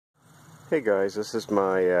Hey guys, this is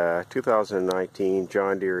my 2019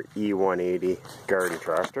 John Deere E180 garden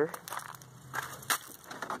tractor.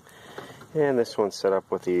 And this one's set up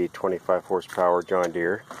with the 25 horsepower John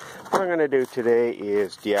Deere. What I'm going to do today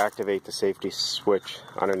is deactivate the safety switch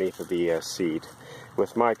underneath of the seat.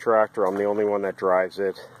 With my tractor, I'm the only one that drives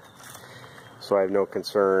it, so I have no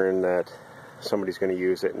concern that somebody's going to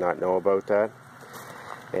use it and not know about that.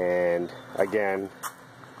 And again,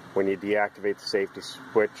 when you deactivate the safety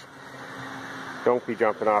switch, don't be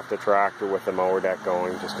jumping off the tractor with the mower deck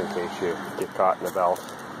going, just in case you get caught in the belt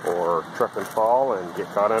or trip and fall and get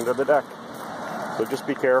caught under the deck. So just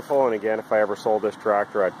be careful, and again, if I ever sold this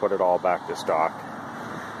tractor, I'd put it all back to stock.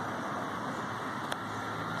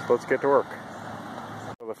 So let's get to work.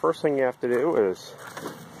 So the first thing you have to do is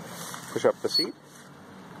push up the seat.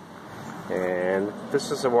 And this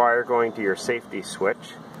is a wire going to your safety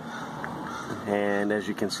switch. And as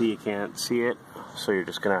you can see, you can't see it, so you're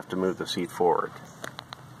just going to have to move the seat forward.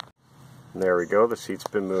 And there we go, the seat's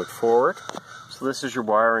been moved forward. So this is your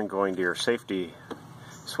wiring going to your safety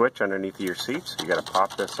switch underneath your seat. So you got to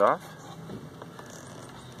pop this off.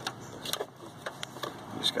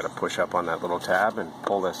 You just got to push up on that little tab and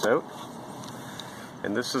pull this out.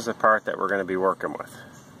 And this is the part that we're going to be working with.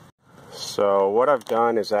 So what I've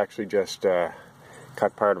done is actually just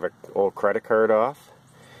cut part of an old credit card off.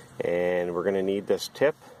 And we're going to need this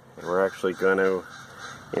tip, and we're actually going to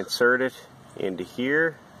insert it into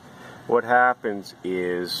here. What happens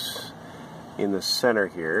is in the center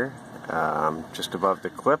here, just above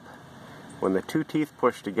the clip, when the two teeth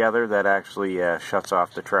push together, that actually shuts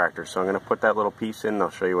off the tractor. So I'm going to put that little piece in and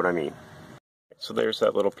I'll show you what I mean. So there's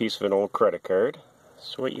that little piece of an old credit card.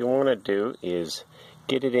 So what you want to do is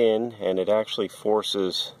get it in, and it actually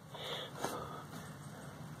forces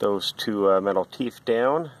those two metal teeth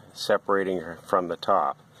down, separating from the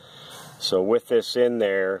top. So with this in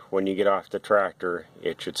there, when you get off the tractor,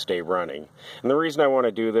 it should stay running. And the reason I want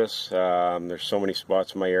to do this, there's so many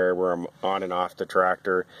spots in my area where I'm on and off the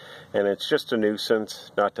tractor, and it's just a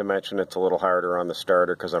nuisance. Not to mention it's a little harder on the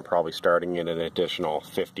starter because I'm probably starting it an additional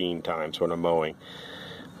 15 times when I'm mowing.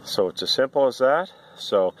 So it's as simple as that.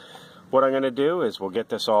 So what I'm going to do is we'll get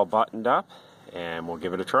this all buttoned up and we'll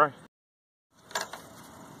give it a try.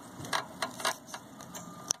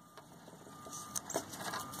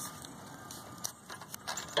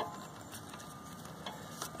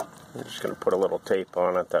 I'm just going to put a little tape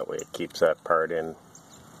on it, that way it keeps that part in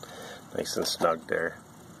nice and snug there.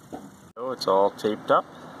 So it's all taped up.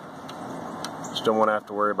 Just don't want to have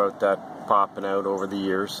to worry about that popping out over the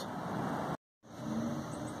years.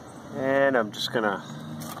 And I'm just going to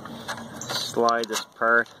slide this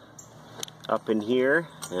part up in here,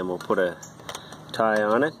 and we'll put a tie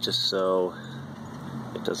on it just so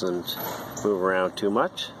it doesn't move around too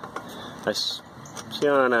much. I see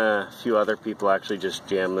on a few other people actually just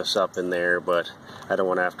jam this up in there, but I don't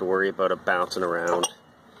want to have to worry about it bouncing around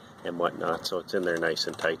and whatnot, so it's in there nice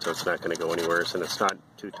and tight, so it's not going to go anywhere, and it's not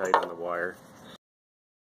too tight on the wire.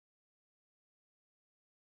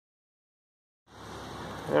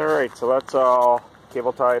 Alright, so that's all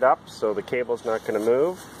cable tied up, so the cable's not going to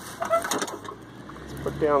move. Let's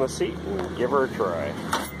put down the seat and give her a try.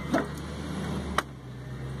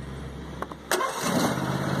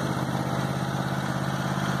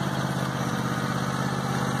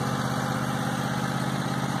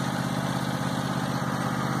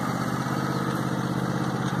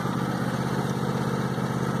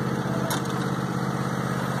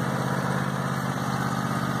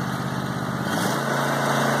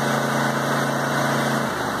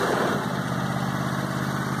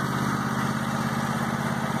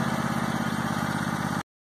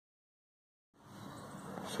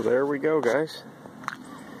 So there we go, guys.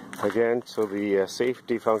 Again, so the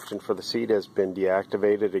safety function for the seat has been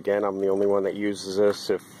deactivated. Again, I'm the only one that uses this.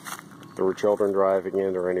 If there were children driving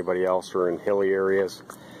in or anybody else or in hilly areas,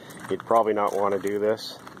 you'd probably not want to do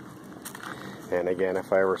this. And again,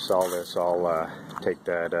 if I ever sell this, I'll take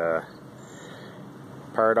that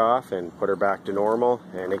part off and put her back to normal.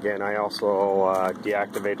 And again, I also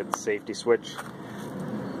deactivated the safety switch.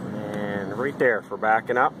 And right there for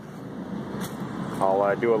backing up.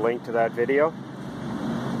 I'll do a link to that video.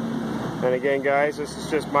 And again, guys, this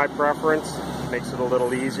is just my preference. Makes it a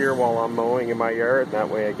little easier while I'm mowing in my yard. That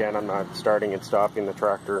way, again, I'm not starting and stopping the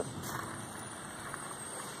tractor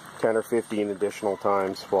 10 or 15 additional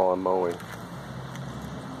times while I'm mowing.